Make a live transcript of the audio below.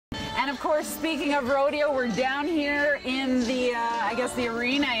of course, speaking of rodeo, we're down here in the, I guess the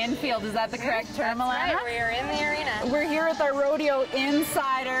arena infield. Is that the correct term, Alanna? Right, we are in the arena. We're here with our Rodeo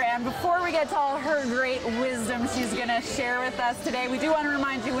Insider, and before we get to all her great wisdom she's going to share with us today, we do want to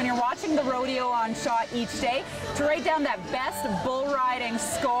remind you when you're watching the rodeo on Shaw each day to write down that best bull riding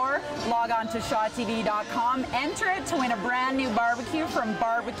score. Log on to shawtv.com, enter it to win a brand new barbecue from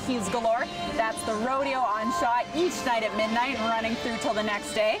Barbecues Galore. That's the rodeo on Shaw each night at midnight and running through till the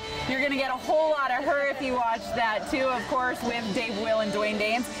next day. You're going to get a whole lot of her if you watch that too, of course, with Dave Will and Dwayne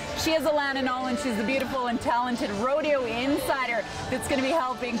Daines. She is Alanna Nolan. She's the beautiful and talented Rodeo Insider that's going to be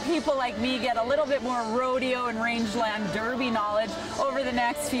helping people like me get a little bit more rodeo and rangeland derby knowledge over the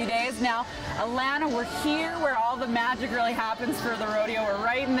next few days. Now, Alanna, we're here where all the magic really happens for the rodeo. We're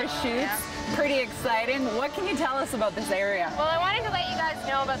right in the chutes. Yeah. Pretty exciting. What can you tell us about this area? Well, I wanted to let you guys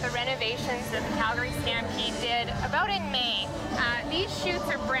know about the renovations that the Calgary Stampede did about in May. These chutes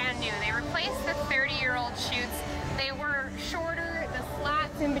are brand new. They replaced the 30-year-old chutes. They were shorter, the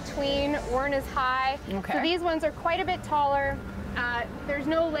slats in between weren't as high. Okay. So these ones are quite a bit taller. There's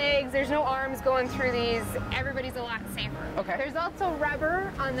no legs, there's no arms going through these. Everybody's a lot safer. Okay. There's also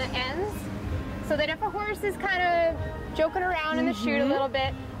rubber on the ends, so that if a horse is kind of joking around in the chute a little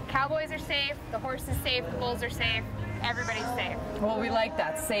bit, cowboys are safe, the horse is safe, the bulls are safe, everybody's safe. Well, we like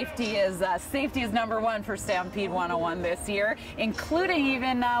that. Safety is number one for Stampede 101 this year, including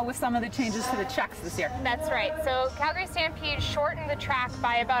even with some of the changes to the checks this year. That's right. So Calgary Stampede shortened the track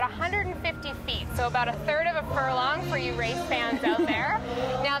by about 150 feet, so about a third of a furlong for you race fans out there.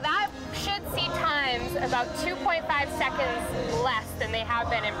 Now that should see times about 2.5 seconds less than they have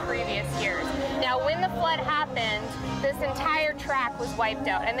been in previous years. Now when the flood happened, this entire track was wiped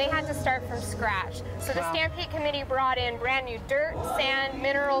out and they had to start from scratch. So the Stampede Committee brought in brand new dirt, sand,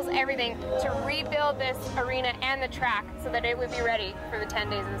 minerals, everything to rebuild this arena and the track so that it would be ready for the 10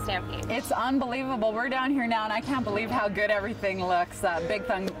 days of the Stampede. It's unbelievable. We're down here now and I can't believe how good everything looks. Big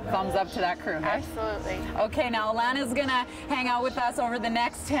thumbs up to that crew. Hey? Absolutely. Okay, now Alanna's going to hang out with us over the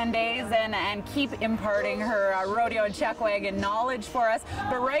next 10 days and keep imparting her rodeo and check wagon knowledge for us.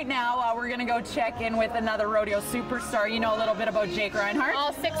 But right now, we're going to go check in with another rodeo superstar. You know a little bit about Jake Reinhardt?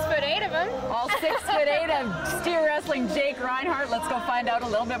 All 6'8" of them. All 6'8" of steer wrestling Jake Reinhardt. Let's go find out a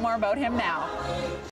little bit more about him now.